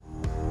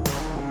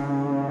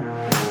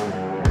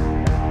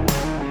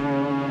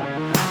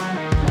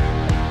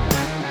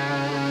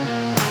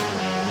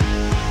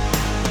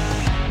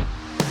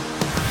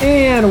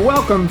And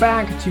welcome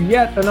back to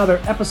yet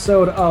another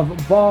episode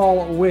of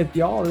Ball with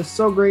Y'all. It's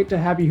so great to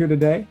have you here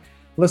today.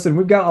 Listen,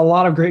 we've got a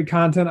lot of great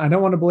content. I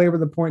don't want to belabor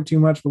the point too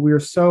much, but we are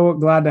so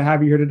glad to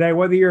have you here today.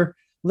 Whether you're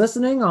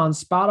listening on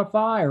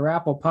Spotify or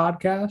Apple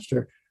Podcast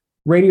or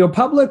Radio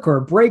Public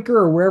or Breaker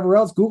or wherever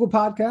else, Google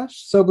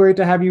Podcasts, so great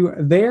to have you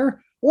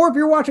there. Or if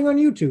you're watching on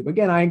YouTube,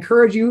 again, I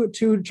encourage you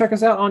to check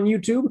us out on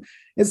YouTube.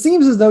 It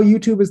seems as though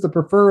YouTube is the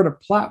preferred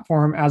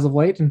platform as of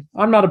late, and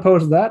I'm not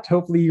opposed to that.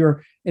 Hopefully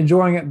you're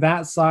enjoying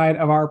that side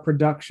of our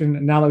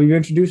production now that we've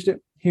introduced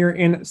it here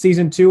in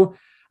season 2.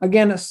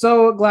 Again,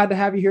 so glad to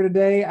have you here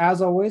today.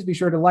 As always, be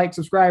sure to like,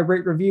 subscribe,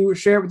 rate, review,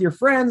 share it with your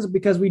friends,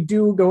 because we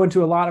do go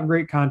into a lot of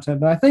great content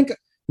that I think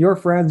your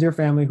friends, your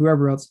family,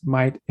 whoever else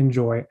might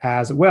enjoy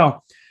as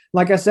well.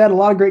 Like I said, a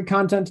lot of great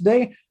content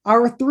today.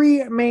 Our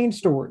 3 main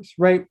stories,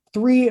 right?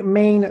 3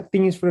 main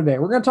themes for today.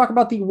 We're going to talk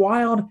about the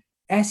wild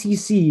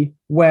SEC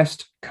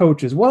West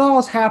coaches. What all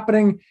is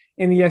happening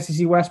in the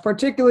SEC West,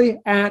 particularly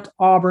at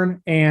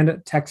Auburn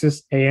and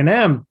Texas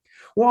A&M.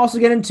 We'll also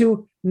get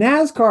into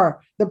NASCAR.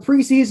 The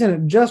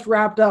preseason just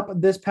wrapped up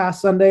this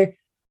past Sunday.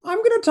 I'm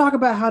going to talk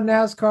about how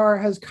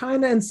NASCAR has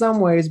kind of in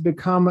some ways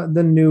become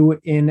the new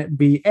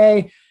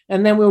NBA.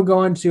 And then we'll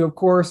go into, of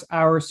course,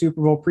 our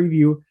Super Bowl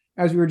preview,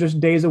 as we were just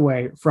days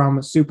away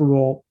from Super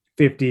Bowl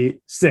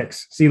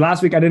 56. See,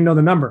 last week I didn't know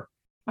the number.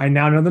 I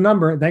now know the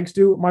number thanks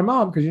to my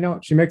mom, because, you know,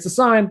 she makes the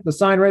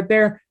sign right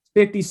there,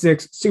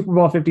 56, Super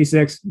Bowl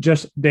 56,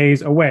 just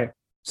days away.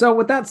 So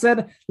with that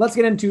said, let's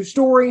get into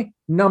story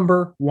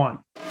number 1.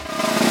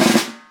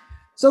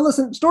 So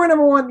listen, story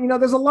number 1, you know,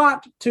 there's a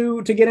lot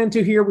to get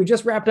into here. We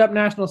just wrapped up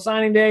National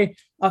Signing Day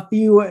a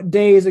few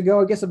days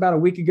ago, I guess about a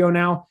week ago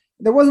now.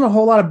 There wasn't a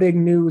whole lot of big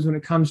news when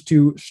it comes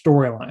to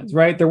storylines,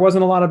 right? There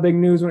wasn't a lot of big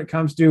news when it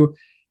comes to,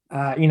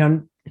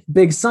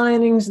 big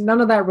signings. None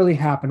of that really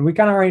happened. We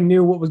kind of already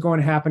knew what was going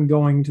to happen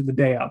going to the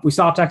day up. We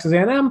saw Texas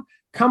A&M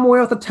come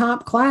away with a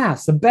top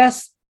class, the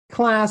best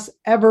class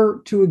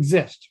ever to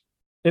exist.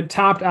 It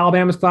topped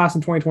Alabama's class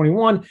in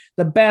 2021,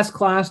 the best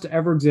class to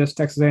ever exist.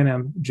 Texas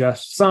A&M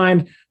just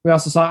signed. We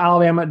also saw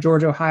Alabama,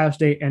 Georgia, Ohio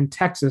State, and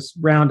Texas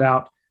round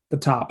out the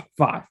top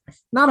 5.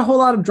 Not a whole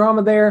lot of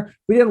drama there.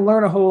 We didn't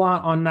learn a whole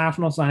lot on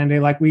National Signing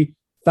Day like we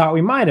thought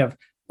we might have.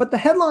 But the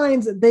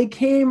headlines, they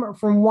came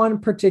from one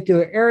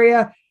particular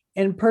area,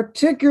 and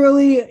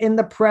particularly in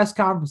the press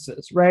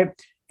conferences, right?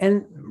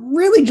 And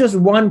really just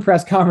one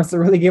press conference that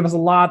really gave us a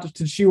lot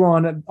to chew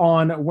on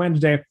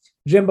Wednesday.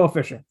 Jimbo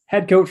Fisher,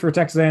 head coach for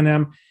Texas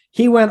A&M.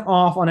 He went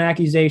off on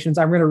accusations.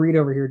 I'm going to read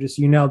over here just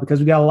so you know, because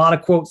we got a lot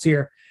of quotes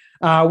here.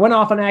 Went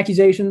off on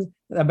accusations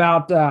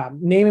about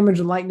name, image,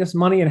 and likeness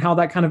money and how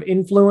that kind of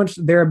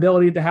influenced their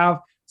ability to have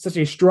such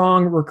a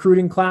strong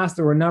recruiting class.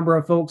 There were a number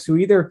of folks who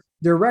either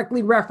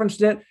directly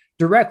referenced it,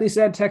 directly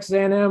said Texas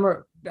A&M,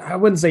 or I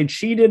wouldn't say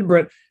cheated,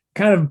 but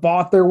kind of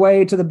bought their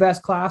way to the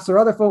best class, or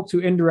other folks who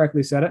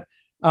indirectly said it.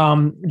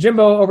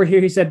 Jimbo over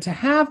here, he said, to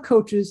have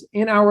coaches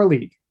in our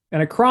league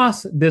and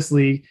across this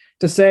league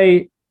to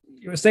say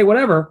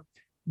whatever,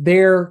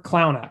 they're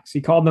clown acts.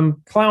 He called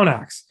them clown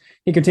acts.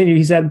 He continued,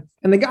 he said,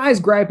 and the guys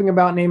griping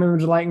about name,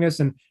 image, likeness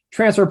and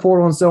transfer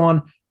portal and so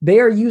on, they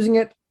are using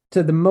it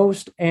to the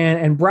most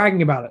and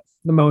bragging about it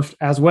the most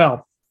as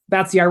well.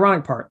 That's the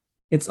ironic part.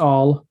 It's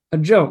all a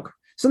joke.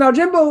 So now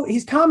Jimbo,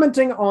 he's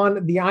commenting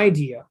on the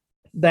idea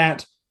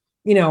that,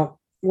 you know,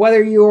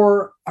 whether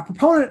you're a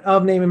proponent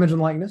of name, image,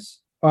 and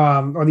likeness,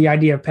 or the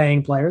idea of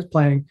paying players,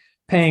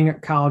 paying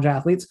college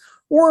athletes,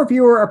 or if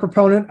you're a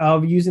proponent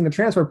of using the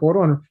transfer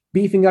portal and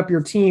beefing up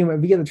your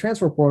team via the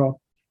transfer portal,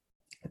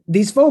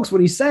 these folks,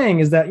 what he's saying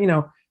is that, you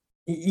know,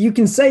 you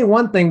can say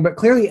one thing, but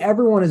clearly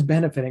everyone is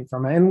benefiting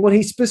from it. And what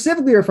he's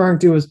specifically referring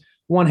to is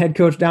one head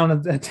coach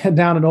down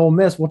at Ole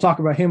Miss. We'll talk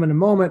about him in a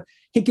moment.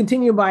 He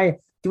continued by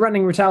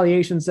threatening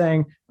retaliation,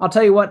 saying, I'll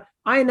tell you what,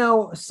 I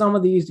know some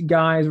of these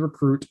guys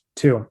recruit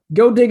too.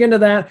 Go dig into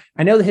that.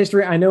 I know the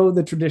history. I know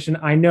the tradition.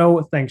 I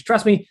know things.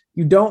 Trust me,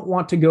 you don't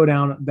want to go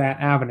down that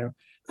avenue.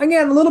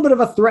 Again, a little bit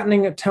of a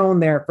threatening tone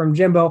there from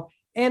Jimbo.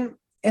 And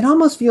it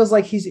almost feels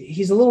like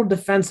he's a little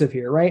defensive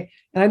here, right?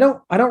 And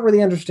I don't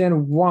really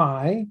understand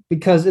why,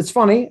 because it's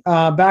funny.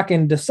 Back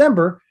in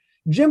December,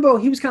 Jimbo,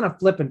 he was kind of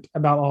flippant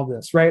about all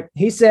this, right?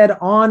 He said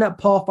on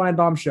Paul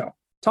Feinbaum's show,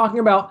 talking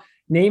about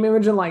name,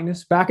 image, and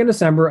likeness back in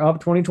December of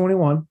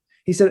 2021,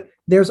 he said,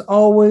 there's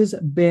always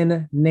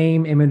been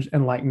name, image,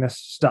 and likeness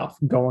stuff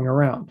going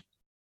around.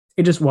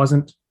 It just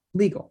wasn't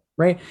legal,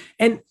 right?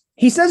 And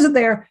he says it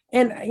there,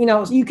 and you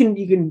know, you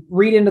can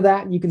read into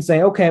that, and you can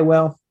say, okay,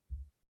 well,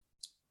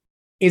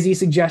 is he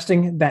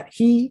suggesting that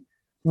he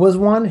was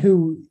one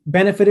who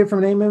benefited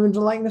from name, image,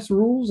 and likeness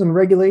rules and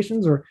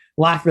regulations, or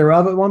lack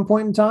thereof at one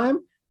point in time?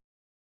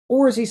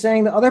 Or is he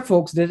saying that other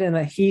folks did and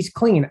that he's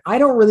clean? I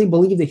don't really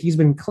believe that he's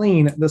been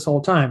clean this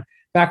whole time.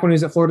 Back when he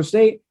was at Florida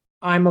State,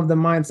 I'm of the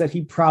mindset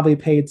he probably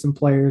paid some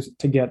players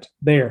to get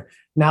there.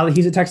 Now that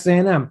he's at Texas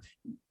A&M,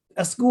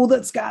 a school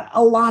that's got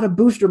a lot of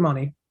booster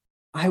money,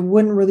 I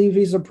wouldn't really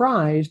be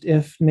surprised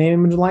if name,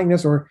 image, and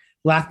likeness, or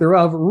lack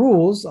thereof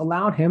rules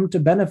allowed him to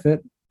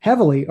benefit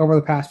heavily over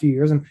the past few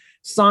years and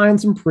sign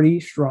some pretty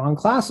strong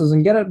classes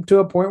and get it to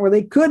a point where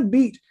they could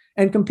beat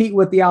and compete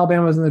with the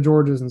Alabamas and the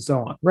Georgias and so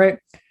on, right?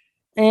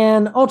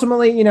 And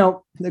ultimately,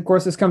 of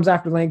course, this comes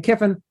after Lane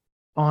Kiffin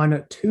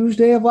on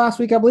Tuesday of last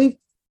week, I believe.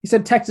 He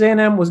said Texas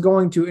A&M was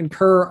going to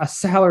incur a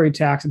salary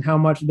tax and how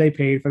much they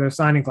paid for their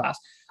signing class.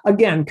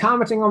 Again,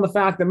 commenting on the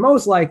fact that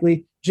most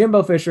likely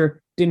Jimbo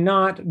Fisher did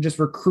not just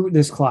recruit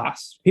this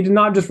class. He did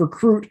not just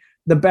recruit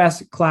the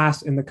best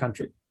class in the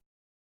country.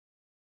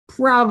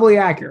 Probably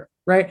accurate,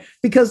 right?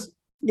 Because,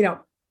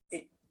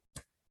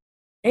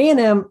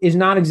 A&M is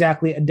not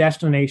exactly a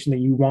destination that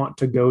you want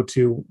to go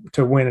to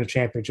win a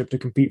championship, to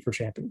compete for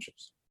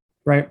championships,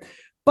 right?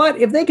 But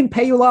if they can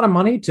pay you a lot of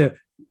money to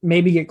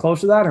maybe get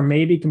close to that, or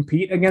maybe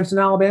compete against an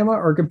Alabama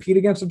or compete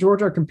against a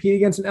Georgia or compete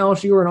against an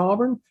LSU or an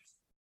Auburn,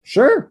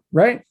 sure,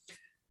 right?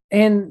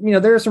 And,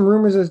 there are some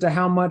rumors as to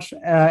how much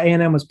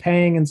A&M was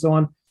paying and so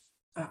on.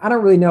 I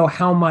don't really know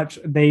how much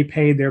they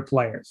paid their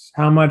players,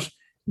 how much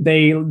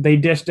they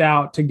dished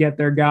out to get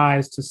their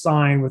guys to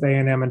sign with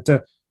A&M and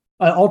to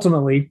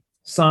ultimately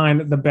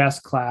sign the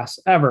best class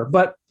ever.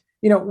 But,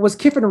 was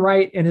Kiffin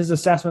right in his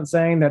assessment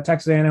saying that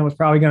Texas A&M was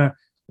probably going to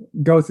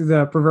go through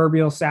the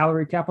proverbial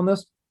salary cap on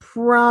this?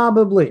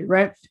 Probably,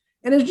 right?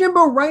 And is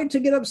Jimbo right to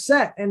get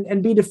upset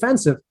and be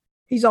defensive?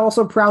 He's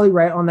also probably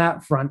right on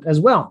that front as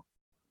well.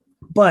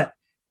 But,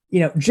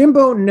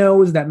 Jimbo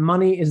knows that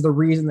money is the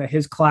reason that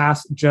his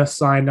class just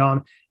signed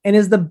on and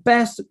is the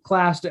best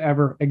class to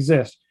ever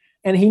exist.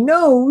 And he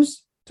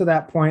knows to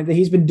that point that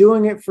he's been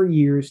doing it for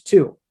years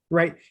too,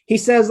 right? He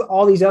says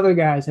all these other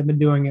guys have been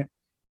doing it.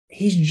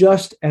 He's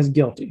just as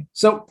guilty.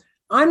 So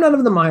I'm not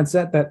of the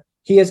mindset that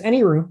he has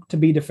any room to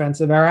be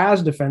defensive or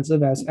as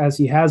defensive as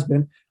he has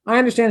been. I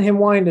understand him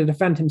wanting to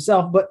defend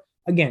himself, but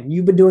again,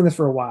 you've been doing this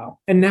for a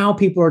while, and now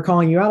people are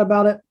calling you out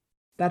about it.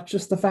 That's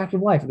just the fact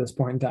of life at this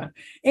point in time.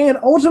 And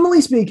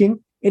ultimately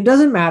speaking, it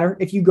doesn't matter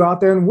if you go out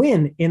there and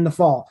win in the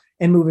fall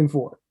and moving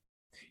forward.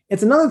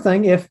 It's another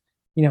thing if,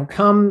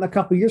 come a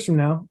couple years from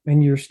now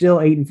and you're still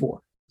 8-4,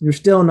 you're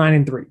still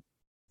 9-3,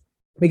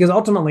 because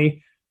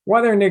ultimately,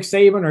 whether Nick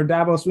Saban or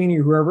Dabo Swinney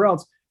or whoever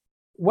else,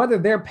 whether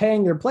they're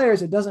paying their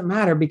players, it doesn't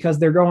matter because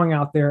they're going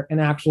out there and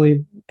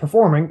actually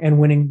performing and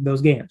winning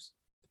those games.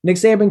 Nick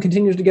Saban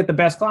continues to get the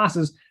best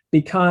classes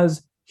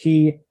because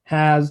he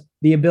has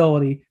the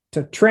ability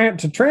to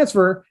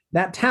transfer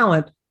that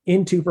talent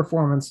into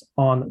performance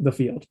on the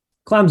field.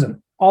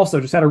 Clemson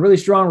also just had a really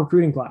strong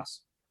recruiting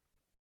class.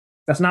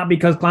 That's not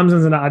because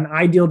Clemson's an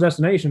ideal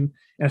destination,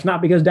 and it's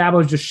not because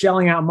Dabo's just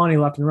shelling out money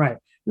left and right.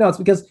 No, it's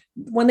because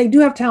when they do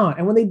have talent,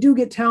 and when they do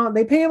get talent,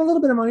 they pay him a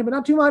little bit of money, but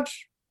not too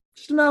much,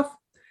 just enough.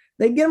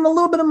 They give him a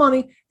little bit of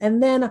money,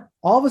 and then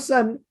all of a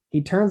sudden,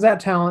 he turns that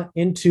talent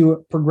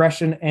into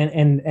progression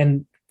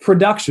and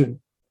production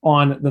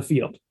on the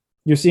field.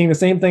 You're seeing the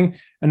same thing,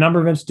 a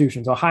number of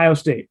institutions. Ohio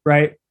State,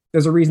 right?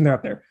 There's a reason they're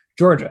up there.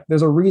 Georgia,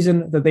 there's a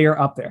reason that they are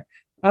up there.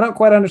 I don't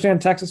quite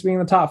understand Texas being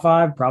in the top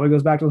 5. Probably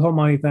goes back to the whole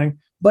money thing.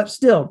 But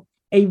still,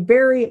 a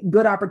very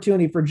good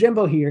opportunity for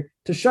Jimbo here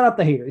to shut up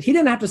the haters. He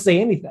didn't have to say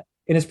anything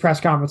in his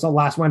press conference on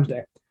last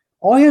Wednesday.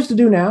 All he has to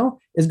do now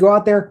is go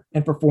out there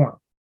and perform.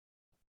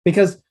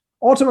 Because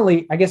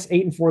ultimately, I guess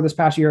 8-4 this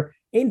past year,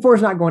 8-4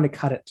 is not going to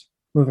cut it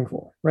moving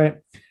forward, right?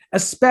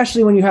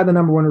 Especially when you had the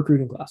number 1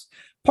 recruiting class.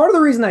 Part of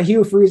the reason that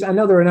Hugh Freeze, I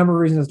know there are a number of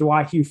reasons as to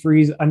why Hugh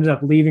Freeze ended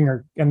up leaving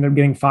or ended up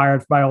getting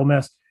fired by Ole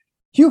Miss.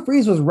 Hugh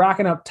Freeze was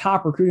racking up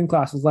top recruiting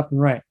classes left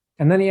and right.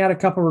 And then he had a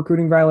couple of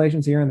recruiting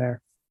violations here and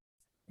there.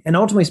 And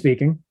ultimately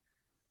speaking,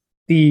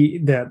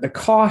 the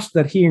cost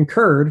that he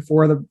incurred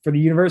for the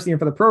university and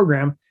for the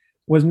program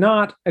was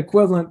not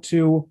equivalent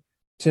to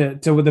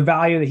the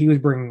value that he was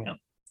bringing in.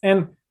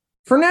 And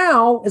for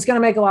now, it's going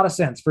to make a lot of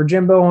sense for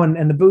Jimbo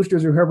and the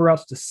boosters or whoever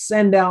else to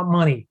send out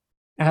money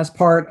as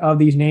part of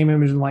these name,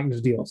 image, and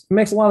likeness deals. It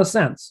makes a lot of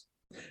sense.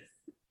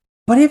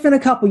 But if in a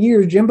couple of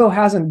years, Jimbo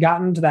hasn't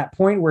gotten to that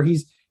point where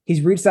he's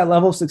reached that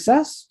level of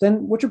success,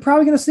 then what you're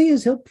probably going to see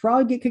is he'll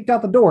probably get kicked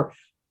out the door.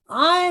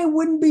 I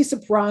wouldn't be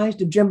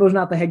surprised if Jimbo's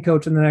not the head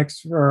coach in the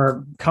next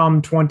or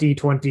come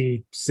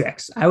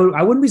 2026. I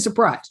wouldn't be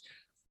surprised.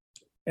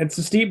 It's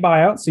a steep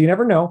buyout, so you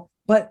never know.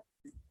 But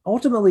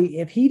ultimately,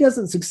 if he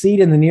doesn't succeed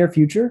in the near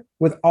future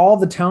with all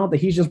the talent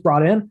that he's just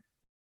brought in,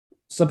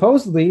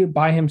 supposedly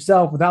by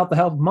himself without the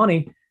help of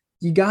money,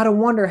 you got to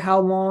wonder how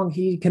long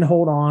he can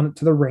hold on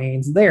to the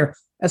reins there,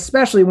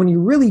 especially when you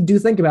really do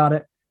think about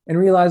it and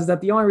realize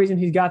that the only reason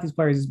he's got these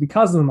players is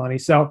because of the money.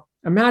 So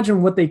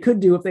imagine what they could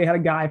do if they had a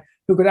guy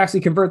who could actually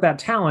convert that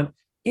talent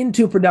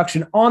into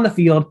production on the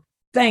field, not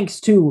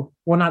thanks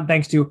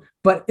to,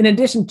 but in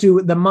addition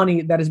to the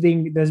money that is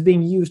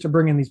being used to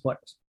bring in these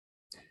players.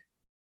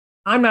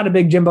 I'm not a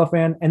big Jimbo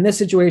fan, and this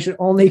situation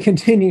only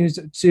continues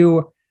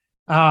to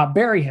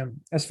bury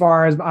him as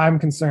far as I'm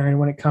concerned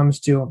when it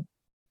comes to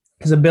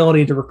his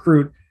ability to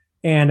recruit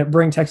and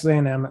bring Texas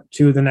A&M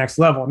to the next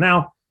level.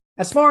 Now,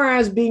 as far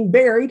as being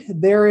buried,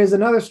 there is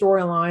another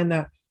storyline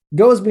that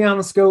goes beyond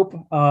the scope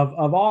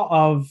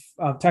of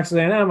Texas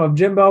A&M, of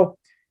Jimbo,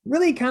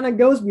 really kind of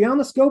goes beyond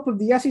the scope of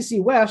the SEC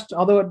West,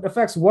 although it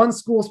affects one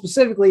school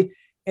specifically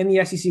in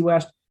the SEC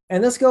West.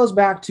 And this goes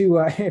back to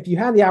if you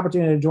had the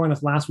opportunity to join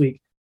us last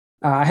week,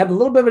 I had a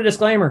little bit of a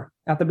disclaimer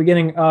at the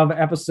beginning of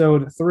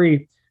episode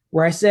 3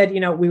 where I said,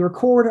 we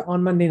record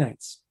on Monday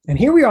nights. And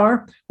here we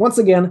are, once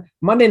again,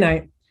 Monday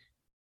night.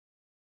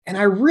 And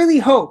I really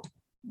hope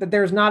that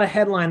there's not a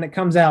headline that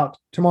comes out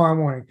tomorrow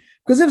morning.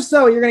 Because if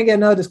so, you're going to get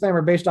another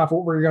disclaimer based off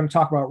what we're going to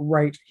talk about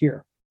right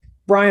here.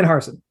 Bryan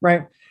Harsin,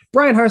 right?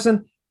 Bryan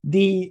Harsin,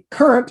 the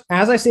current,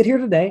 as I sit here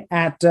today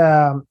at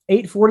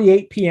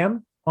 8:48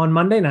 p.m. on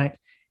Monday night,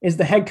 is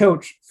the head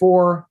coach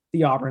for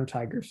the Auburn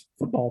Tigers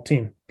football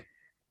team.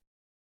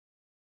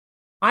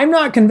 I'm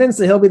not convinced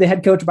that he'll be the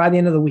head coach by the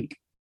end of the week,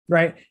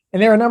 right?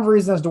 And there are a number of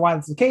reasons as to why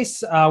that's the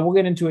case. We'll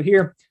get into it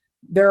here.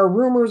 There are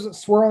rumors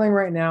swirling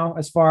right now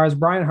as far as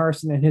Bryan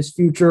Harsin and his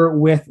future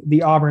with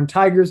the Auburn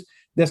Tigers.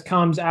 This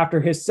comes after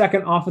his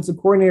second offensive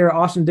coordinator,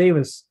 Austin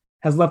Davis,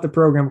 has left the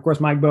program. Of course,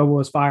 Mike Bobo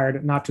was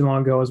fired not too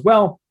long ago as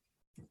well.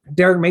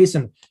 Derek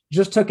Mason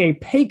just took a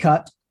pay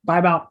cut by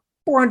about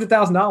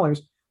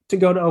 $400,000 to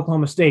go to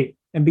Oklahoma State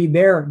and be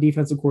their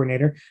defensive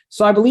coordinator.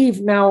 So I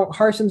believe now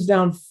Harsin's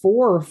down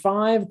 4 or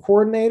 5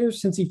 coordinators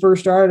since he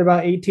first started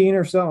about 18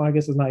 or so. I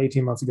guess it's not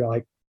 18 months ago,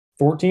 like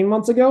 14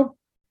 months ago.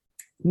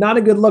 Not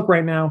a good look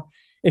right now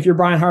if you're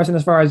Bryan Harsin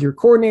as far as your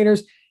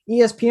coordinators.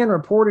 ESPN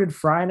reported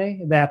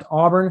Friday that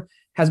Auburn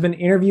has been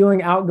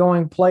interviewing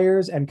outgoing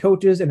players and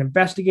coaches and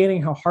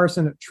investigating how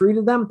Harsin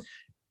treated them.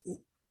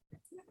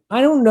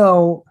 I don't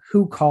know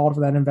who called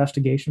for that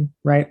investigation,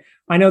 right?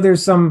 I know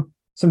there's some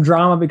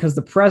drama because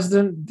the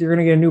president, you're going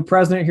to get a new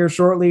president here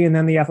shortly, and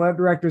then the athletic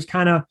director is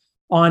kind of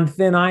on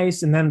thin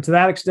ice. And then to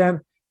that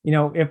extent,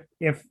 if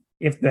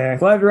the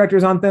athletic director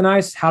is on thin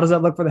ice, how does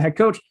that look for the head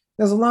coach?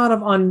 There's a lot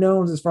of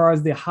unknowns as far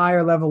as the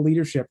higher level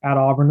leadership at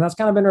Auburn. That's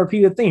kind of been a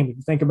repeated theme. If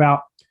you think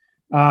about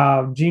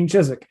Gene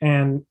Chizik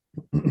and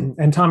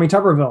Tommy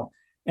Tuberville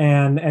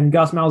and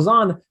Gus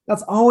Malzahn,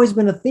 that's always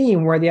been a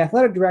theme where the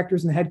athletic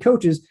directors and the head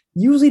coaches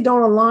usually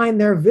don't align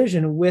their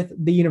vision with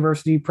the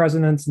university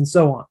presidents and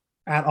so on,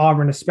 at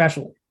Auburn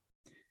especially.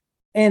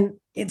 And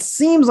it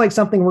seems like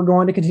something we're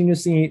going to continue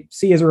to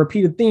see as a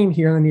repeated theme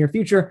here in the near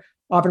future.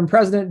 Auburn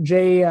president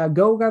Jay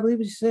Gogue, I believe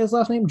you say his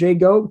last name, Jay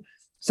Gogue,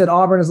 said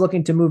Auburn is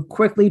looking to move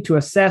quickly to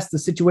assess the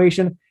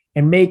situation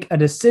and make a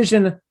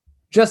decision.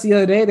 Just the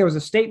other day, there was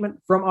a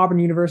statement from Auburn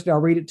University. I'll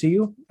read it to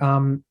you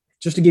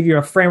just to give you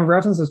a frame of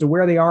reference as to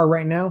where they are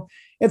right now.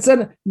 It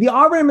said, the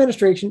Auburn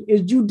administration is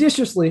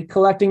judiciously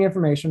collecting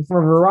information from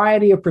a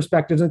variety of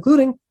perspectives,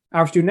 including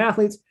our student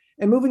athletes,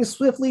 and moving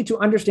swiftly to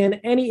understand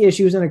any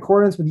issues in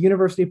accordance with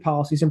university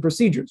policies and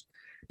procedures.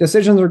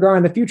 Decisions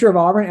regarding the future of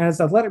Auburn and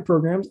its athletic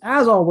programs,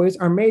 as always,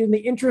 are made in the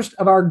interest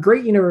of our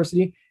great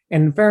university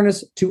and in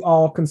fairness to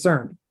all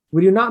concerned.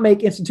 We do not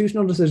make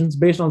institutional decisions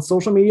based on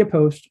social media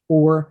posts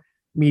or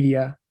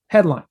media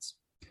headlines.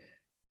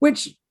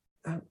 Which,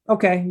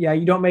 okay, yeah,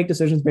 you don't make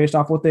decisions based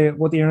off what the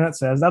internet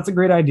says. That's a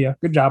great idea.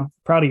 Good job.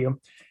 Proud of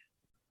you.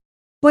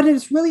 But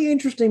it's really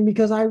interesting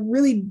because I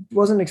really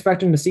wasn't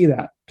expecting to see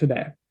that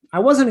today. I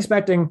wasn't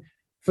expecting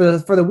for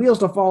the wheels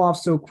to fall off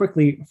so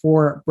quickly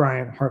for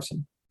Bryan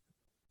Harsin.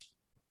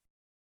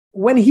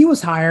 When he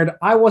was hired,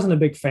 I wasn't a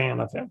big fan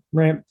of him,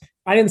 right?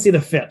 I didn't see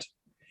the fit.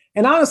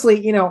 And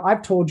honestly,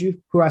 I've told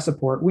you who I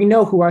support. We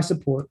know who I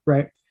support,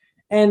 right?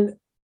 And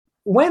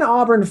when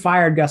Auburn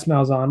fired Gus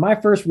Malzahn, my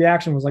first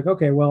reaction was like,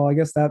 okay, well, I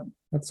guess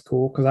that's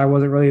cool because I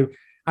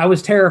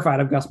was terrified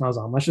of Gus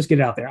Malzahn. Let's just get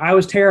it out there. I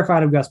was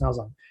terrified of Gus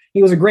Malzahn.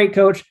 He was a great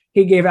coach.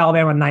 He gave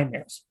Alabama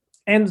nightmares.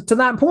 And to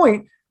that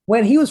point,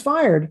 when he was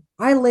fired,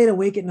 I laid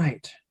awake at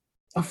night,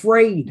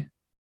 afraid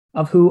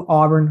of who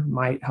Auburn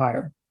might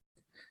hire.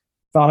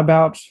 Thought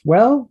about,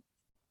 well,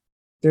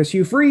 there's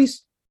Hugh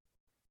Freeze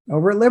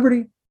over at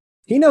Liberty.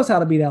 He knows how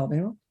to beat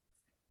Alabama.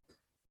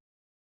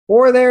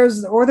 Or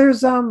there's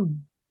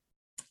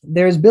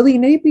Billy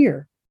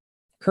Napier,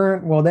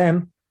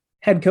 then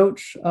head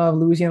coach of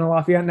Louisiana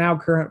Lafayette, now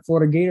current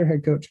Florida Gator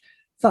head coach.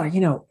 Thought,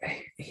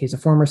 he's a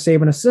former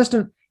Saban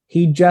assistant.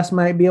 He just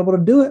might be able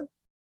to do it.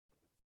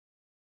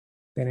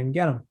 They didn't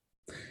get him.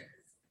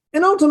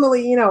 And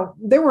ultimately,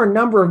 there were a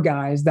number of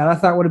guys that I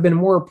thought would have been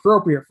more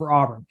appropriate for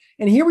Auburn.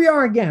 And here we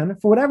are again,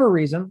 for whatever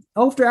reason,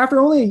 after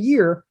only a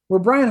year, where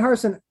Bryan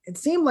Harsin, it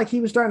seemed like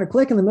he was starting to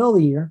click in the middle of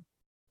the year.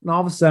 And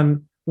all of a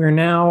sudden, we're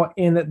now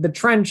in the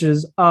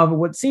trenches of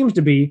what seems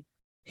to be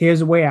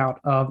his way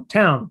out of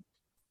town.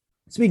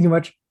 Speaking of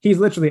which, he's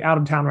literally out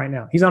of town right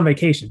now. He's on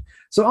vacation.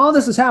 So all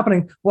this is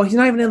happening while he's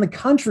not even in the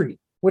country,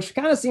 which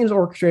kind of seems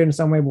orchestrated in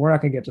some way, but we're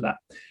not going to get to that.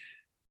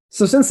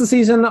 So since the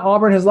season,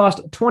 Auburn has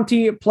lost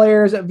 20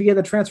 players via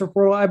the transfer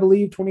portal, I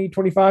believe, 20,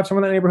 25,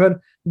 somewhere in that neighborhood.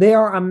 They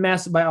are a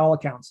mess by all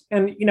accounts.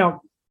 And,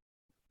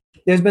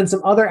 there's been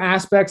some other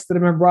aspects that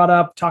have been brought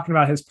up, talking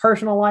about his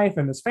personal life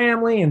and his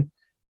family and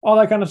all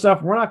that kind of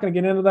stuff. We're not going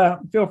to get into that.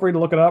 Feel free to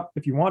look it up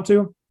if you want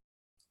to.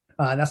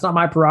 That's not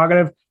my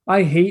prerogative.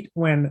 I hate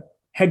when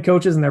head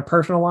coaches and their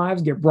personal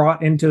lives get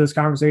brought into this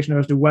conversation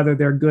as to whether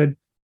they're good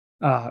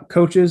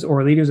coaches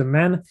or leaders of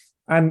men.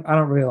 I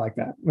don't really like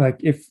that.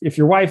 Like if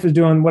your wife is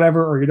doing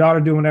whatever or your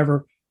daughter doing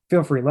whatever,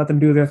 feel free, let them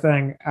do their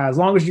thing. As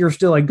long as you're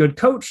still a good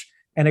coach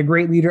and a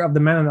great leader of the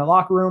men in the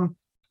locker room,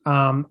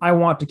 I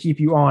want to keep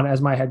you on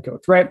as my head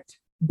coach, right?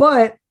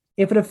 But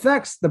if it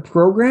affects the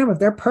program, if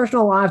their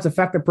personal lives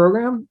affect the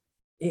program,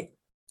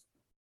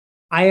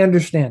 I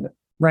understand it,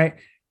 right?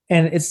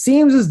 And it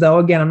seems as though,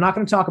 again, I'm not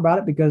going to talk about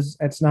it because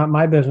it's not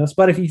my business.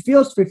 But if you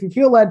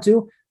feel led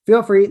to,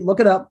 feel free, look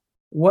it up.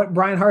 What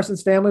Brian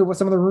Harsin's family, what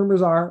some of the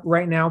rumors are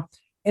right now,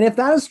 and if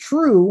that is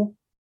true,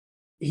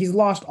 he's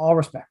lost all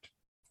respect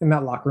in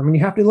that locker room, and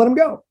you have to let him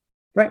go,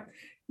 right?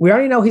 We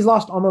already know he's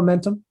lost all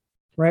momentum,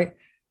 right?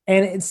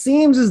 And it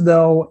seems as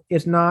though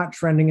it's not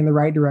trending in the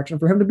right direction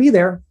for him to be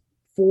there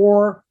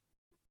for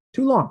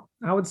too long.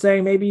 I would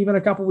say maybe even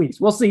a couple weeks.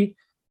 We'll see.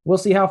 We'll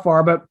see how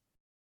far. But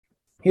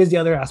here's the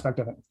other aspect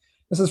of it.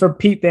 This is from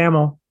Pete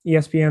Thamel,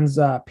 ESPN's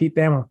Pete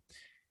Thamel.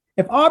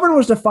 If Auburn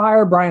was to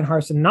fire Brian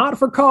Harsin, not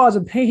for cause,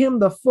 and pay him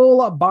the full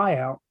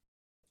buyout,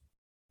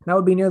 that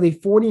would be nearly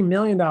 $40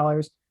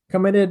 million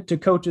committed to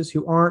coaches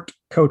who aren't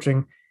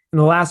coaching in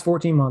the last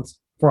 14 months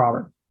for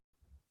Auburn.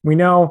 We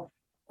know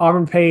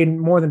Auburn paid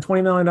more than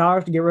 $20 million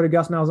to get rid of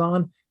Gus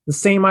Malzahn. The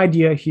same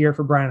idea here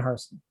for Brian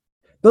Harsin.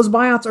 Those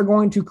buyouts are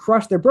going to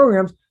crush their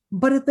programs,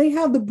 but if they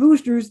have the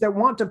boosters that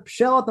want to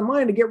shell out the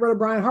money to get rid of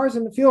Brian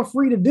Harsin, feel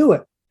free to do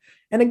it.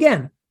 And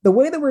again, the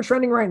way that we're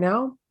trending right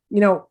now,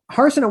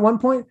 Harsin at one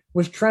point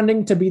was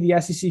trending to be the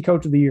SEC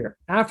Coach of the Year.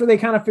 After they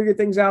kind of figured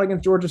things out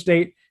against Georgia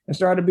State and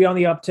started to be on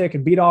the uptick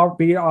and beat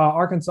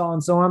Arkansas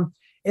and so on,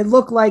 it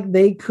looked like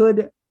they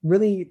could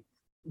really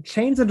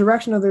change the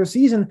direction of their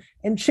season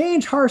and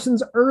change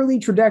Harsin's early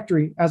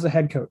trajectory as a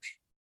head coach.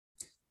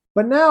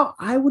 But now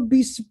I would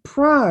be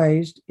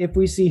surprised if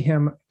we see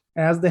him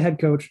as the head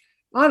coach,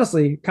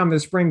 honestly, come the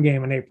spring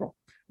game in April.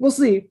 We'll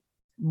see,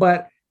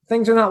 but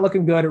things are not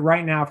looking good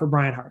right now for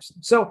Brian Harsin.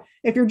 So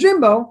if you're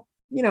Jimbo,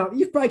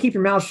 you probably keep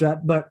your mouth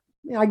shut, but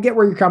I get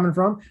where you're coming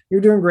from.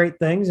 You're doing great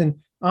things. And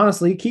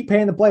honestly, keep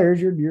paying the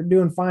players. You're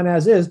doing fine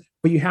as is,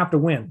 but you have to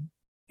win.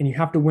 And you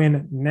have to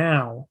win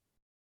now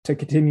to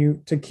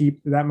continue to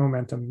keep that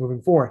momentum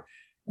moving forward.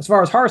 As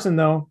far as Harsin,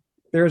 though,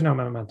 there is no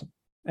momentum.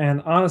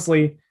 And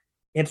honestly,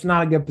 it's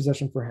not a good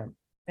position for him.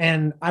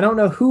 And I don't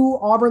know if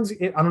Auburn's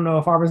going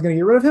to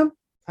get rid of him.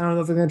 I don't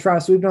know if they're going to try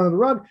to sweep it under the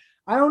rug.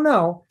 I don't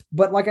know.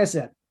 But like I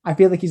said, I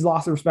feel like he's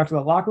lost the respect of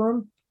the locker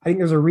room. I think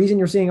there's a reason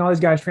you're seeing all these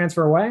guys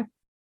transfer away.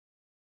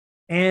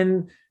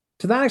 And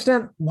to that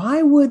extent,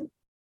 why would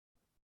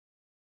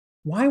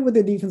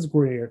the defensive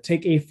coordinator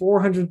take a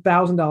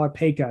 $400,000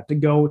 pay cut to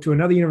go to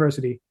another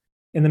university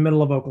in the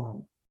middle of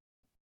Oklahoma?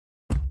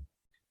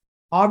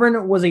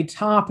 Auburn was a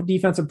top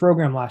defensive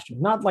program last year,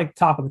 not like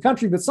top of the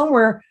country, but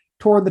somewhere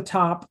toward the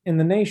top in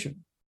the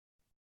nation.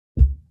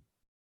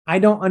 I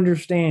don't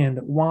understand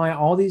why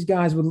all these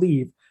guys would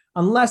leave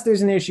unless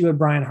there's an issue with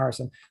Brian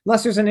Harsin,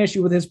 unless there's an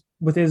issue with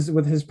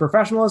his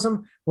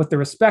professionalism, with the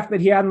respect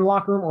that he had in the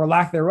locker room or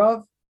lack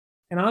thereof.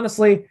 And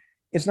honestly,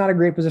 it's not a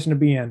great position to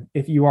be in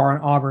if you are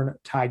an Auburn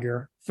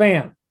Tiger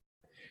fan.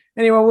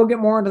 Anyway, we'll get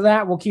more into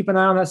that. We'll keep an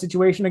eye on that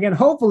situation. Again,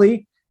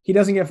 hopefully he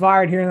doesn't get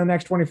fired here in the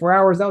next 24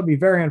 hours. That would be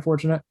very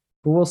unfortunate,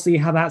 but we'll see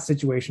how that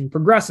situation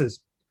progresses.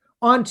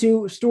 On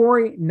to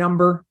story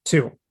number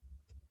 2.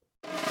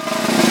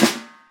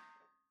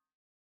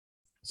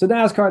 So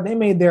NASCAR, they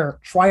made their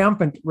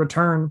triumphant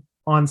return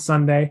on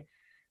Sunday.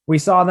 We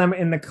saw them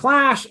in the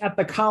Clash at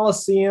the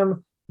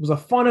Coliseum. It was a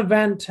fun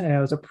event. It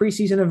was a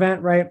preseason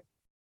event, right?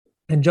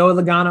 And Joey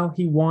Logano,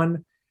 he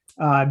won,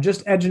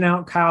 just edging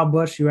out Kyle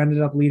Busch, who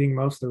ended up leading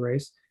most of the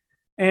race.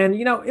 And,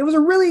 it was a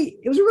really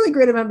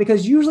great event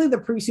because usually the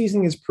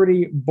preseason is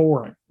pretty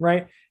boring,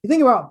 right? You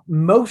think about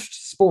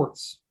most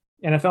sports,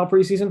 NFL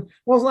preseason.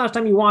 When was the last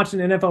time you watched an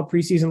NFL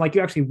preseason, like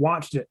you actually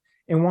watched it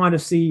and wanted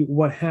to see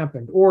what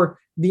happened? Or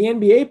the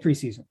NBA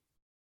preseason.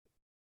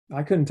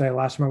 I couldn't tell you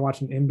last time I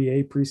watched an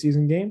NBA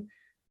preseason game.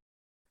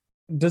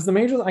 Does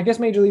I guess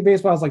Major League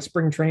Baseball is like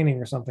spring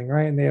training or something,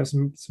 right? And they have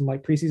some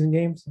like preseason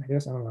games, I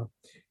guess. I don't know.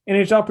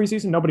 NHL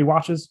preseason, nobody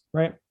watches,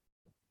 right?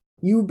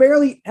 You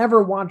barely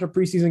ever watch a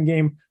preseason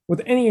game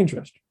with any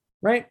interest,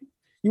 right?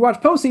 You watch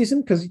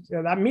postseason because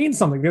that means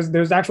something.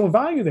 There's actual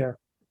value there.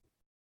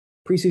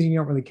 Preseason, you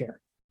don't really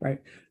care,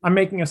 right? I'm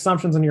making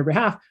assumptions on your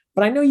behalf,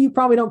 but I know you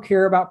probably don't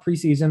care about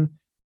preseason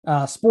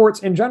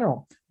sports in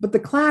general. But the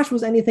Clash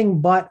was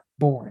anything but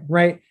boring,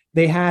 right?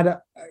 They had,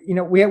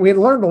 we had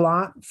learned a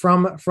lot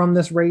from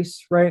this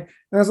race, right?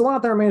 There's a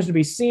lot that remains to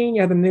be seen.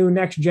 You had the new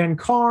next gen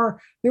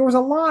car. There was a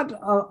lot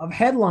of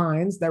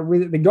headlines that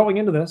going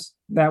into this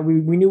that we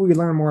knew we'd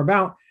learn more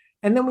about.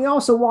 And then we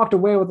also walked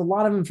away with a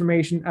lot of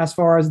information as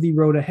far as the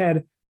road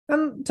ahead.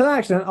 And to that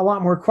extent, a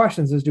lot more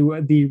questions as to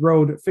the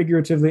road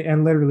figuratively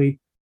and literally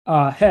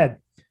ahead.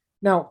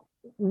 Now,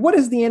 what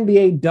has the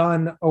NBA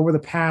done over the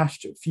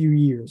past few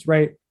years,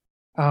 right?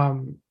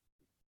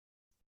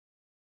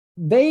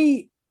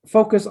 They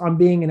focus on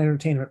being an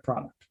entertainment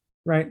product,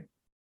 right?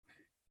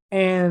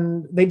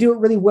 And they do it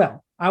really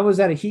well. I was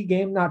at a Heat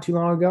game not too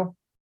long ago,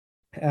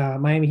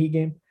 Miami Heat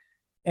game,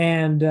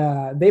 and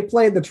they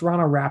played the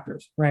Toronto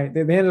Raptors, right?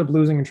 They ended up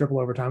losing in triple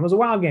overtime. It was a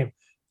wild game.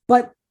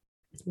 But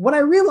what I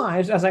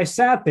realized as I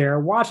sat there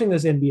watching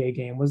this NBA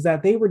game was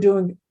that they were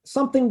doing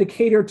something to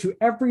cater to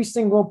every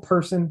single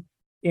person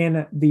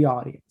in the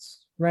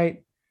audience,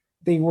 right?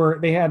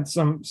 They had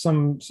some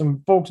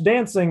folks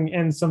dancing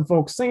and some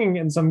folks singing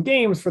and some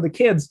games for the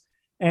kids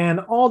and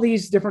all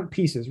these different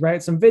pieces,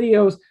 right? Some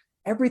videos,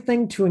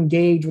 everything to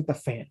engage with the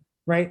fan,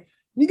 right?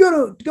 You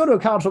go to a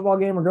college football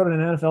game or go to an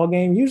NFL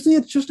game, usually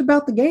it's just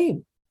about the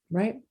game,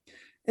 right?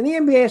 And the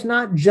NBA is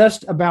not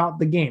just about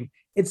the game.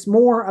 It's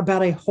more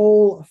about a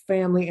whole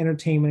family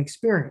entertainment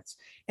experience.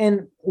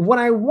 And what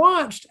I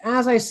watched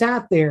as I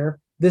sat there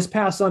this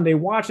past Sunday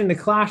watching the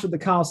Clash at the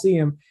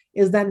Coliseum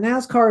is that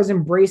NASCAR is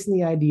embracing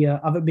the idea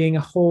of it being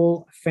a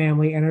whole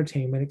family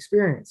entertainment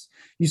experience.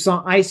 You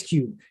saw Ice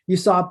Cube, you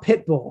saw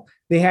Pitbull.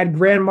 They had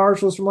grand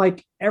marshals from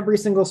like every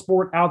single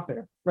sport out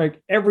there,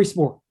 like every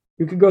sport.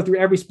 You could go through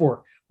every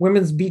sport.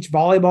 Women's beach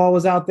volleyball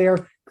was out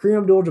there. Kareem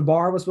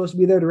Abdul-Jabbar was supposed to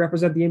be there to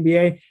represent the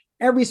NBA.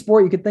 Every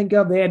sport you could think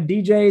of, they had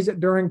DJs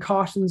during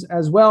cautions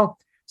as well.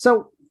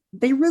 So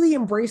they really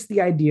embraced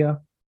the idea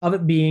of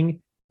it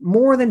being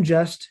more than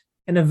just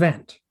an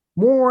event,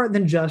 more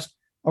than just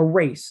a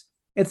race.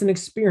 It's an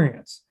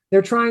experience.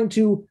 They're trying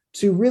to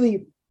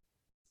really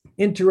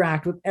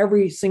interact with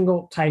every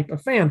single type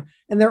of fan.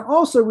 And they're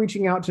also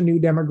reaching out to new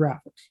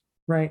demographics,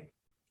 right?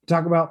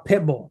 Talk about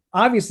Pitbull.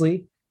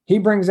 Obviously, he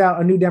brings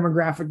out a new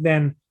demographic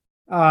than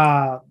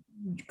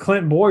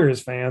Clint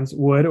Boyer's fans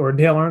would, or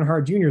Dale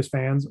Earnhardt Jr.'s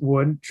fans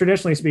would.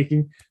 Traditionally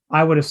speaking,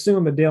 I would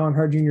assume that Dale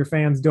Earnhardt Jr.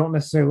 fans don't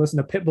necessarily listen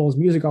to Pitbull's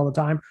music all the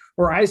time,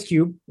 or Ice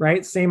Cube,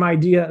 right? Same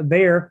idea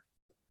there.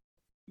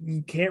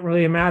 You can't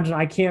really imagine.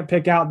 I can't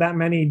pick out that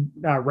many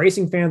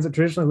racing fans that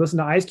traditionally listen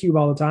to Ice Cube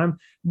all the time,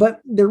 but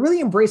they're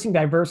really embracing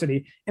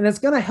diversity, and it's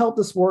going to help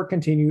the sport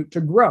continue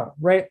to grow,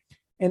 right?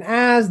 And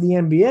as the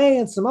NBA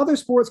and some other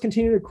sports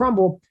continue to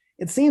crumble,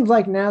 it seems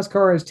like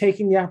NASCAR is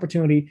taking the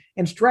opportunity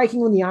and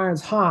striking when the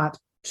iron's hot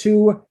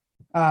to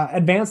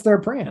advance their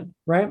brand,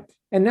 right?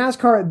 And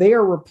NASCAR, they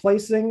are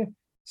replacing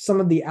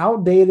some of the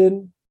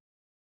outdated,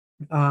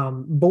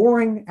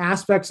 boring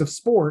aspects of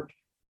sport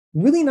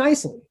really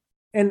nicely.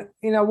 And,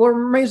 what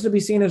remains to be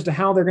seen as to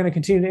how they're going to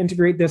continue to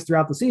integrate this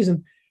throughout the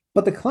season.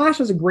 But the Clash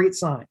is a great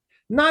sign,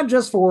 not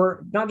just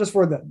for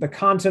the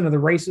content of the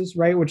races,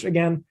 right? Which,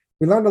 again,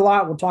 we learned a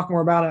lot. We'll talk more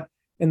about it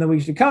in the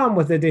weeks to come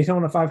with the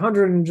Daytona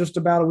 500 in just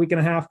about a week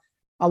and a half.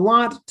 A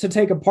lot to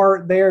take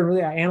apart there and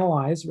really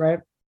analyze, right?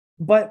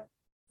 But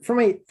from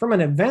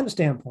an event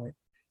standpoint,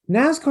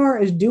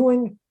 NASCAR is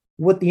doing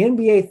what the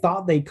NBA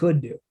thought they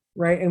could do,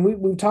 right? And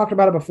we've talked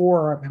about it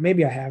before, or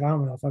maybe I have. I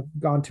don't know if I've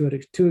gone to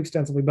it too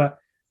extensively, but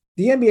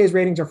the NBA's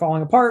ratings are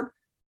falling apart,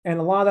 and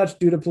a lot of that's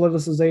due to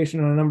politicization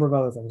and a number of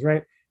other things,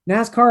 right?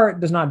 NASCAR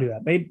does not do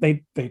that.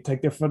 They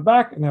take their foot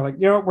back, and they're like,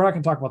 we're not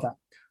going to talk about that.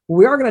 What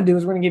we are going to do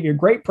is we're going to give you a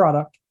great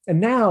product,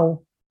 and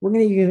now we're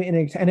going to give you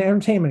an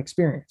entertainment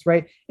experience,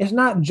 right? It's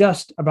not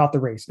just about the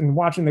race and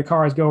watching the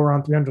cars go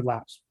around 300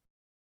 laps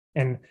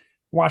and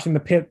watching the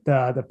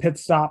pit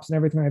stops and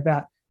everything like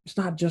that. It's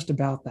not just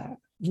about that.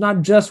 It's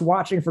not just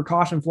watching for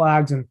caution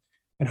flags and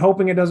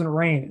hoping it doesn't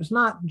rain. It's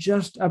not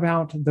just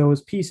about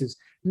those pieces.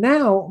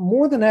 Now,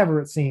 more than ever,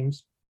 it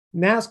seems,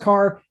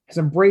 NASCAR has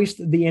embraced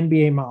the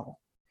NBA model.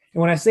 And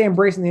when I say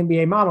embracing the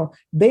NBA model,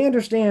 they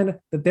understand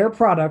that their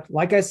product,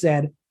 like I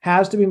said,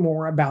 has to be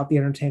more about the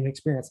entertainment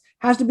experience,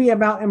 has to be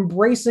about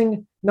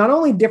embracing not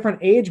only different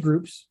age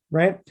groups,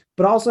 right,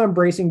 but also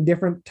embracing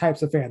different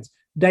types of fans,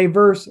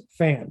 diverse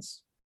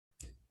fans.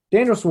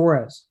 Daniel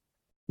Suarez,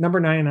 number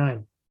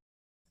 99.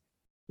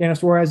 Daniel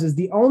Suarez is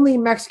the only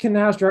Mexican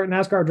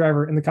NASCAR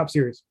driver in the Cup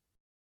Series.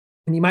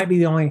 And he might be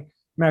the only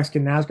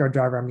Mexican NASCAR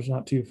driver. I'm just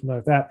not too familiar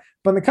with that.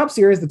 But in the Cup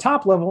Series, the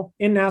top level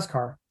in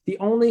NASCAR, the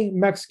only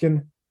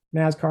Mexican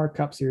NASCAR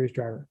Cup Series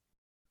driver.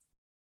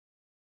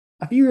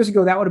 A few years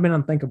ago, that would have been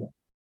unthinkable.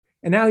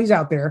 And now he's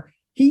out there.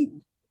 He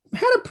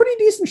had a pretty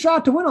decent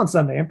shot to win on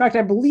Sunday. In fact,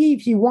 I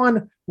believe he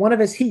won one of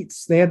his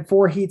heats. They had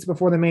 4 heats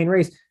before the main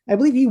race. I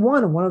believe he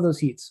won one of those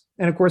heats.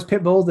 And of course,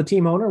 Pitbull is the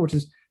team owner, which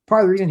is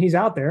part of the reason he's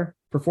out there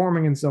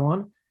performing and so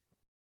on.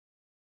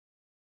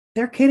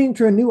 They're catering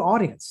to a new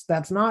audience.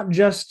 That's not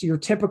just your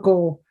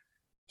typical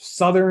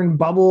Southern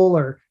bubble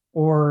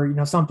or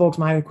some folks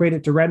might equate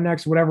it to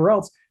rednecks or whatever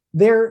else.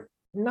 They're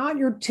not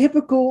your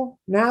typical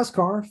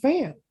NASCAR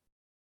fan.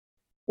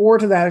 Or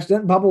to that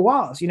extent, Bubba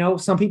Wallace.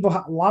 Some people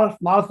have a lot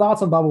of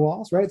thoughts on Bubba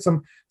Wallace, right?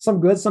 Some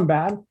good, some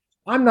bad.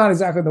 I'm not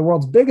exactly the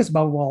world's biggest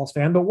Bubba Wallace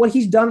fan, but what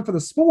he's done for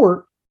the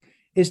sport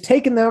is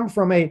taken them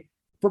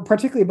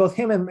particularly both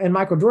him and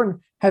Michael Jordan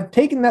have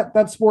taken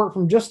that sport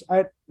from just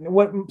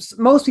what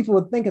most people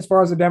would think as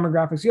far as the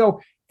demographics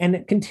go,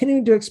 and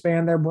continuing to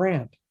expand their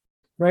brand,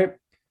 right?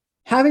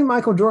 Having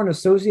Michael Jordan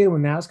associated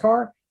with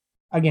NASCAR,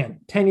 again,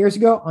 10 years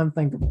ago,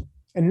 unthinkable.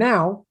 And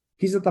now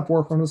he's at the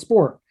forefront of the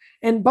sport.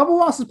 And Bubba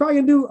Wallace is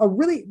probably going to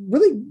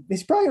do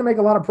he's probably going to make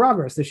a lot of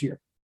progress this year.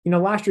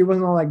 Last year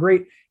wasn't all that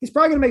great. He's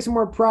probably going to make some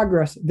more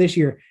progress this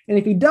year. And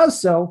if he does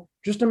so,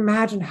 just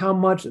imagine how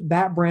much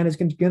that brand is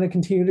going to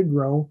continue to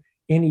grow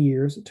in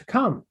years to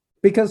come.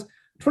 Because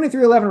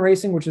 2311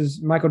 Racing, which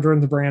is Michael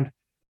Jordan's brand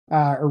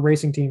or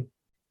racing team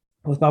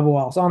with Bubba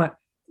Wallace on it,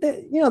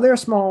 they're a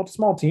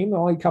small team.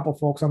 Only a couple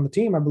folks on the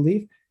team, I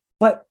believe.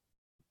 But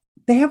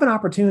they have an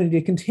opportunity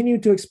to continue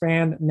to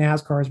expand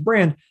NASCAR's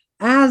brand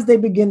as they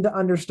begin to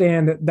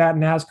understand that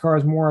NASCAR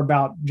is more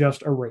about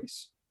just a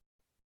race.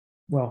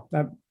 Well,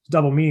 that's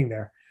double meaning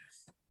there.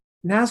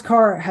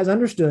 NASCAR has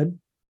understood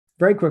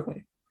very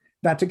quickly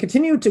that to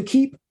continue to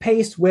keep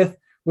pace with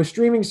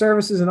streaming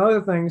services and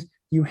other things,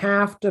 you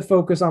have to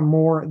focus on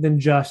more than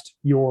just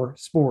your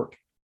sport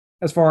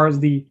as far as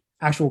the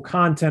actual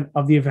content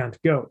of the event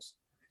goes.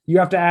 You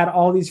have to add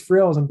all these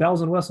frills and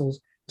bells and whistles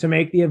to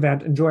make the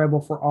event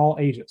enjoyable for all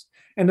ages.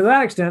 And to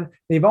that extent,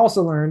 they've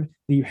also learned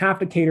that you have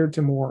to cater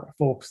to more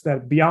folks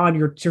that beyond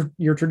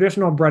your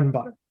traditional bread and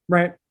butter,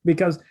 right?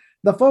 Because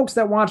the folks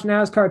that watched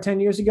NASCAR 10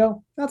 years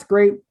ago, that's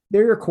great.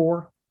 They're your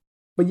core.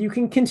 But you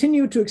can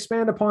continue to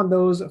expand upon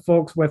those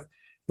folks with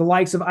the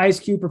likes of Ice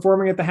Cube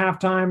performing at the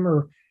halftime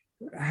or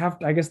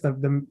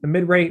the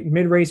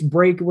mid-race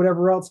break or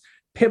whatever else,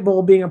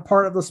 Pitbull being a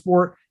part of the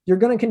sport. You're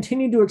going to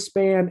continue to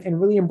expand and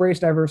really embrace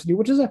diversity,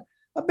 which is a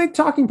big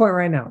talking point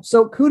right now.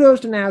 So kudos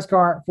to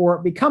NASCAR for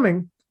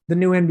becoming the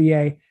new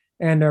NBA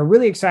and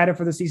really excited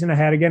for the season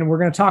ahead. Again, we're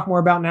going to talk more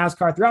about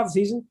NASCAR throughout the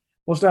season.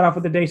 We'll start off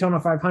with the Daytona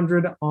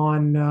 500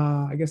 on,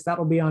 I guess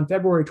that'll be on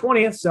February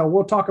 20th. So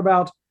we'll talk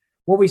about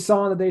what we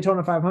saw in the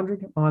Daytona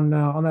 500 on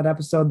that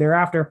episode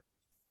thereafter.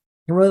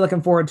 I'm really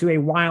looking forward to a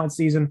wild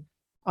season.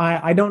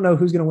 I don't know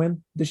who's going to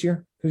win this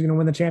year, who's going to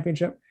win the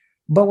championship.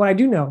 But what I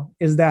do know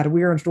is that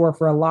we are in store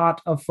for a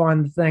lot of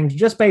fun things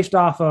just based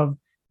off of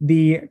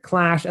the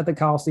clash at the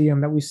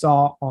Coliseum that we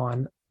saw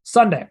on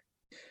Sunday.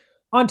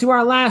 On to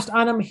our last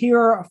item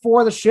here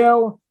for the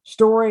show,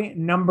 story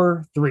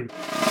number 3.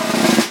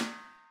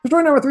 For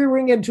story number 3, we're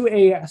going to get into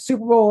a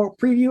Super Bowl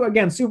preview.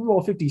 Again, Super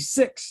Bowl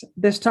 56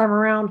 this time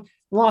around.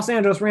 The Los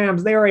Angeles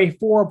Rams, they are a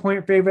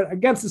 4-point favorite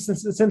against the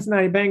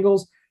Cincinnati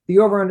Bengals. The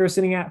over-under is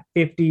sitting at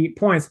 50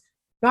 points.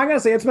 Now, I got to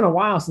say, it's been a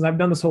while since I've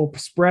done this whole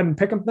spread and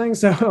pick 'em thing,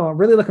 so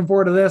really looking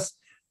forward to this.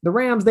 The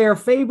Rams, they are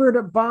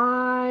favored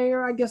by,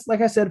 or I guess, like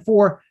I said,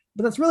 4,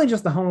 but that's really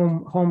just the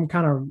home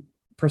kind of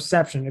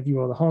perception, if you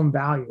will, the home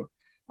value.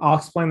 I'll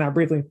explain that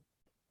briefly.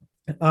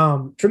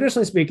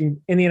 Traditionally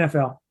speaking, in the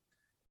NFL,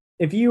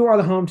 if you are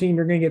the home team,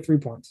 you're going to get 3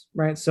 points,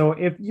 right? So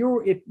if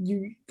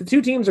the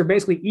two teams are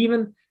basically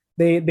even,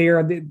 they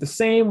are the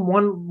same,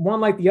 one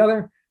like the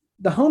other,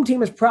 the home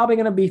team is probably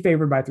going to be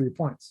favored by 3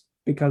 points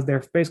because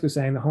they're basically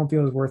saying the home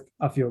field is worth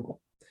a field goal.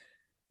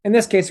 In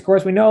this case, of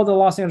course, we know the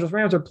Los Angeles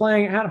Rams are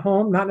playing at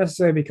home, not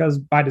necessarily because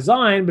by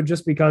design, but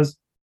just because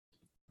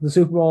the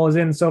Super Bowl is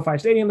in SoFi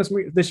Stadium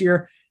this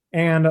year,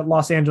 and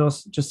Los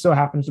Angeles just so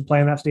happens to play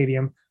in that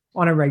stadium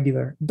on a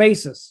regular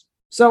basis.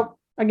 So,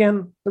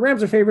 again, the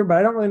Rams are favored, but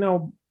I don't really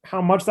know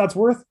how much that's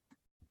worth.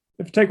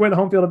 If you take away the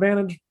home field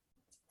advantage,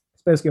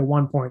 it's basically a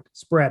 1-point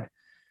spread.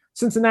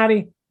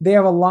 Cincinnati, they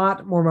have a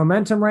lot more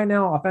momentum right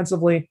now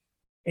offensively.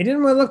 It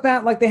didn't really look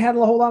that like they had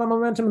a whole lot of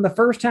momentum in the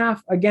first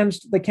half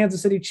against the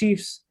Kansas City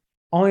Chiefs.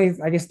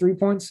 Only, I guess, 3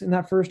 points in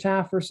that first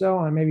half or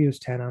so. Maybe it was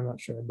 10, I'm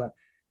not sure. But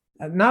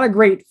not a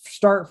great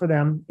start for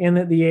them in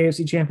the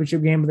AFC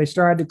Championship game, but they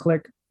started to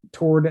click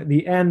toward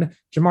the end.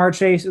 Jamar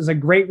Chase is a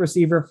great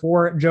receiver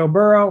for Joe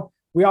Burrow.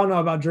 We all know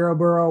about Joe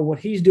Burrow, what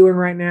he's doing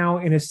right now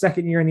in his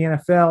second year in the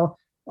NFL,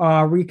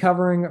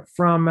 recovering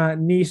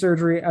from knee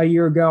surgery a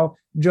year ago.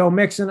 Joe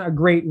Mixon, a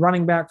great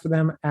running back for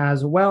them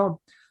as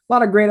well. A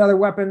lot of great other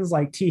weapons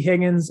like T.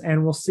 Higgins,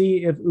 and we'll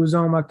see if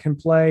Uzomah can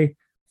play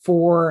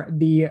for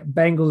the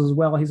Bengals as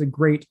well. He's a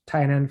great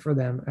tight end for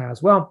them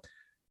as well.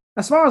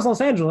 As far as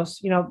Los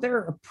Angeles,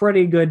 they're a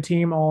pretty good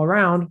team all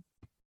around,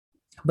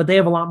 but they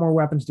have a lot more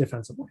weapons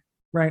defensively,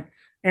 right?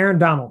 Aaron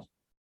Donald,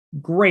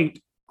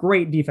 great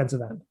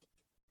defensive end,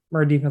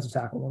 or defensive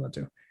tackle, one of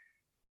the two.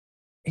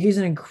 He's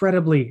an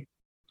incredibly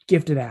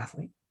gifted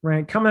athlete,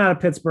 right? Coming out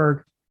of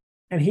Pittsburgh,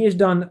 and he has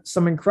done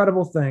some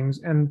incredible things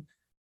and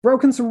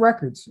broken some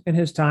records in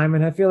his time,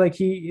 and I feel like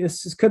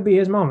this could be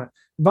his moment.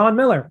 Von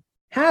Miller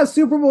has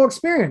Super Bowl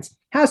experience,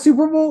 has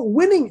Super Bowl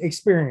winning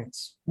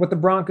experience with the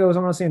Broncos, I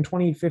want to say in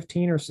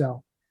 2015 or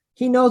so.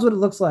 He knows what it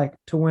looks like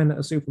to win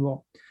a Super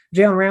Bowl.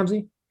 Jalen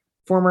Ramsey,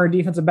 former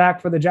defensive back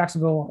for the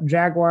Jacksonville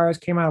Jaguars,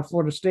 came out of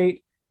Florida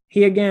State.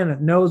 He,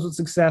 again, knows what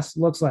success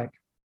looks like.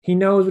 He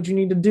knows what you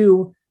need to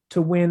do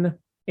to win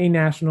a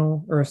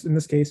national, or in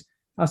this case,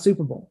 a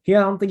Super Bowl. I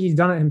don't think he's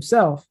done it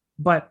himself,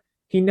 but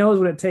he knows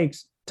what it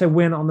takes to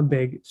win on the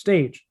big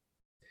stage.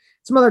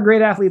 Some other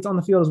great athletes on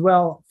the field as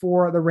well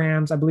for the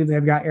Rams. I believe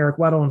they've got Eric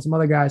Weddle and some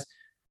other guys.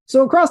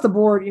 So across the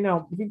board,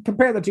 if you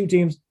compare the two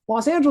teams,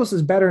 Los Angeles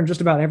is better in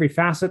just about every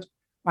facet.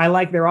 I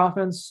like their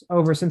offense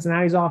over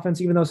Cincinnati's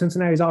offense, even though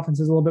Cincinnati's offense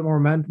is a little bit more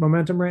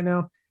momentum right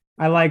now.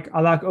 I like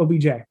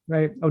OBJ,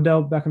 right?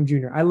 Odell Beckham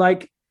Jr. I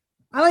like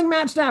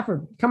Matt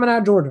Stafford coming out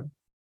of Georgia.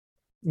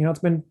 It's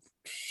been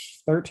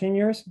 13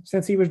 years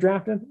since he was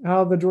drafted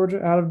out of Georgia.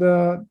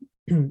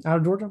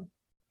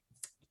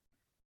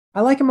 I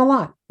like him a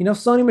lot.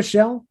 Sony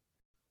Michel,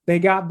 they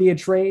got via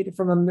trade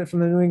from the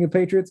New England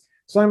Patriots.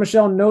 Sony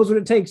Michel knows what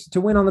it takes to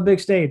win on the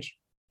big stage.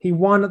 He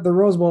won the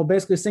Rose Bowl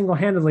basically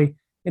single-handedly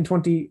in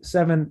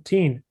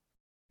 2017.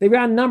 They've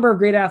got a number of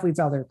great athletes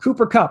out there.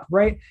 Cooper Kupp,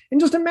 right? And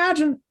just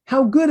imagine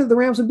how good the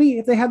Rams would be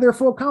if they had their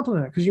full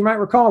complement. Because you might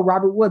recall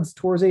Robert Woods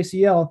tore his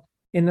ACL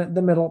in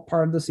the middle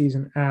part of the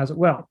season as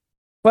well.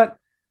 But,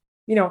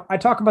 I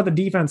talk about the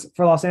defense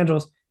for Los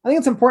Angeles. I think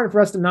it's important for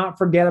us to not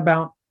forget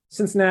about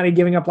Cincinnati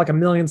giving up like 1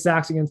 million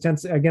sacks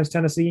against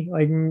Tennessee.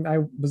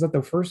 Was that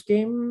the first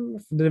game,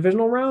 the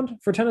divisional round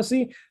for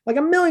Tennessee? Like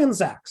 1 million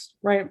sacks,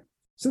 right?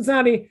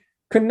 Cincinnati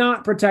could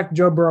not protect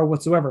Joe Burrow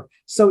whatsoever.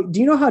 So do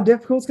you know how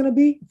difficult it's going to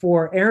be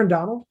for Aaron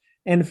Donald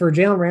and for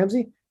Jalen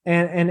Ramsey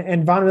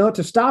and Von Miller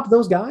to stop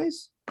those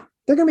guys?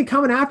 They're going to be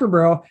coming after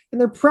Burrow,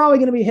 and they're probably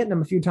going to be hitting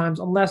him a few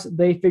times unless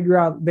they figure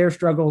out their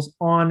struggles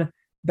on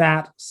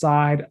that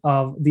side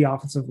of the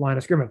offensive line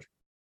of scrimmage.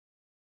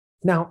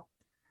 Now,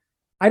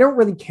 I don't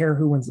really care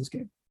who wins this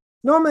game.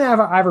 Normally, I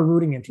have a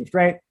rooting interest,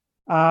 right?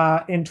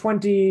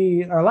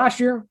 Last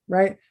year,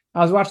 right?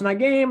 I was watching that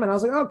game, and I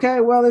was like, okay,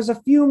 well, there's a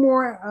few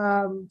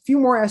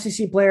more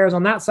SEC players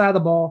on that side of the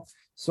ball,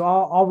 so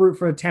I'll root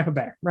for Tampa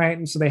Bay, right?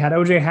 And so they had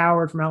O.J.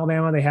 Howard from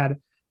Alabama, they had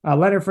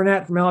Leonard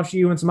Fournette from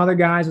LSU, and some other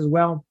guys as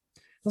well.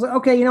 I was like,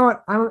 okay, you know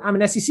what? I'm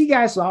an SEC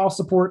guy, so I'll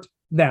support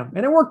them,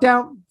 and it worked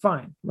out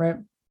fine, right?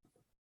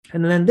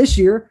 And then this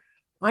year,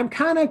 I'm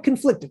kind of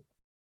conflicted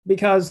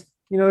because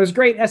there's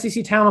great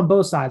SEC talent on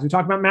both sides. We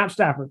talked about Matt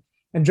Stafford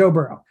and Joe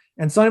Burrow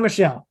and Sonny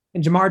Michel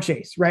and Jamar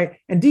Chase, right?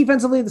 And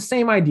defensively, the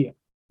same idea.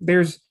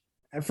 There's,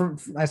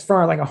 as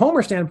far like a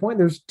homer standpoint,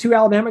 there's 2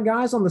 Alabama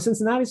guys on the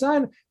Cincinnati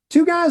side,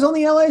 2 guys on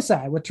the LA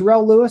side with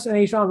Terrell Lewis and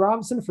A'Shawn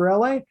Robinson for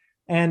LA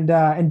and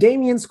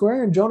Damian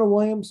Square and Jonah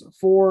Williams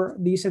for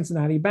the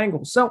Cincinnati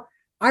Bengals. So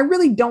I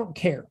really don't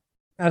care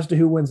as to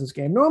who wins this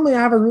game. Normally, I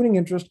have a rooting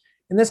interest.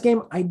 In this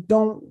game, I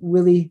don't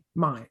really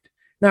mind.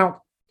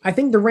 Now, I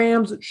think the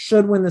Rams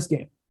should win this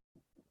game.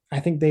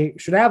 I think they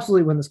should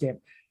absolutely win this game.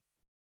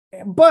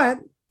 But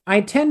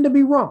I tend to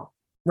be wrong,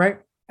 right?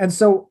 And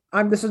so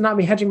this is not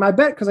me hedging my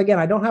bet because, again,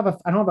 I don't have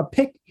a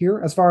pick here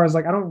as far as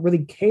I don't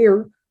really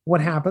care what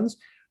happens.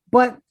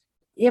 But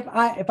if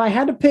I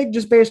had to pick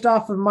just based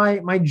off of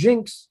my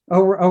jinx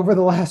over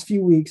the last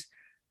few weeks,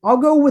 I'll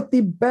go with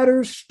the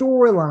better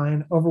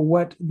storyline over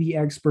what the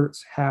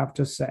experts have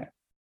to say.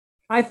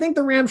 I think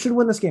the Rams should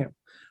win this game.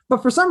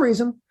 But for some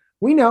reason,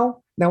 we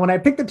know that when I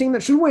pick the team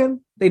that should win,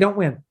 they don't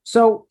win.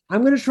 So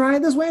I'm going to try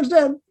it this way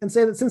instead and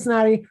say that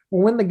Cincinnati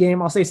will win the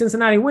game. I'll say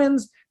Cincinnati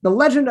wins. The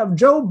legend of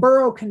Joe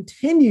Burrow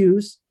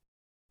continues,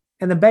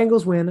 and the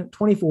Bengals win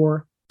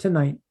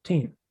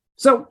 24-19.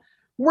 So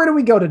where do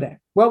we go today?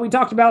 Well, we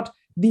talked about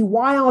the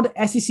wild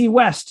SEC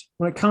West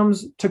when it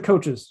comes to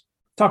coaches.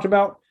 Talked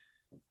about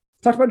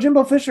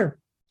Jimbo Fisher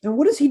and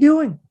what is he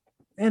doing?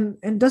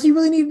 And does he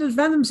really need to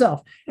defend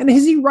himself? And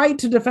is he right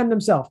to defend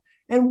himself?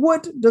 And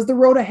what does the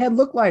road ahead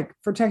look like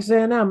for Texas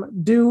A&M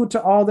due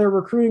to all their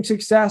recruiting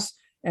success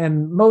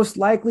and most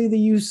likely the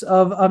use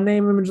of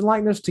name, image, and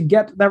likeness to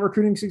get that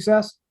recruiting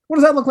success? What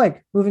does that look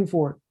like moving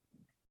forward?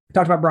 We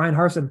talked about Brian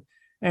Harsin.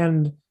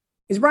 And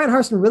is Brian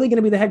Harsin really going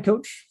to be the head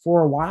coach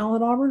for a while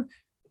at Auburn?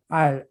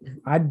 I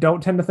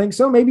don't tend to think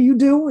so. Maybe you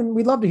do, and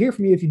we'd love to hear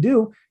from you if you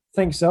do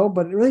think so,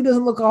 but it really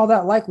doesn't look all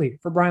that likely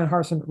for Brian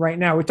Harsin right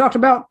now. We talked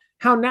about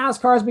how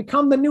NASCAR has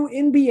become the new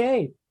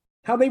NBA,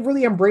 how they've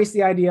really embraced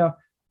the idea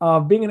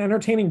of being an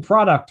entertaining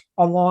product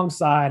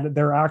alongside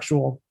their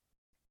actual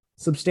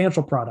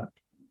substantial product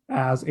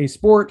as a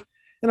sport.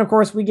 And of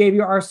course, we gave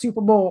you our Super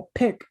Bowl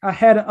pick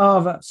ahead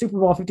of Super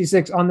Bowl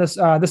 56 on this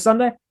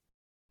Sunday.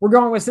 We're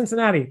going with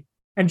Cincinnati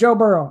and Joe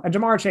Burrow and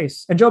Jamar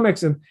Chase and Joe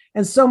Mixon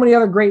and so many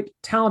other great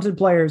talented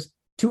players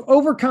to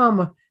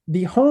overcome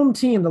the home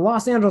team, the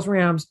Los Angeles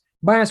Rams,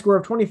 by a score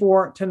of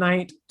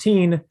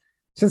 24-19.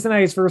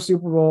 Cincinnati's first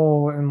Super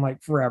Bowl in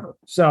forever.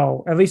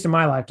 So at least in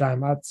my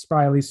lifetime, that's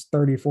probably at least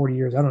 30, 40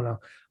 years. I don't know.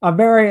 A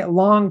very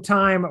long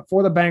time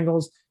for the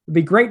Bengals. It'd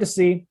be great to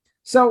see.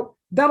 So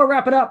that'll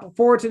wrap it up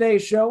for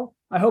today's show.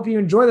 I hope you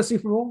enjoy the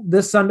Super Bowl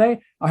this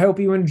Sunday. I hope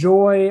you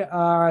enjoy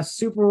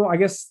Super Bowl, I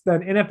guess the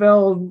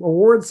NFL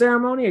award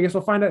ceremony. I guess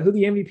we'll find out who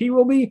the MVP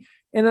will be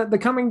in the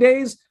coming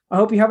days. I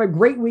hope you have a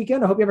great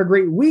weekend. I hope you have a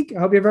great week. I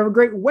hope you have a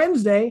great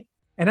Wednesday.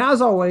 And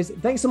as always,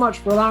 thanks so much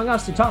for allowing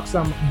us to talk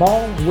some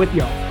ball with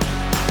y'all.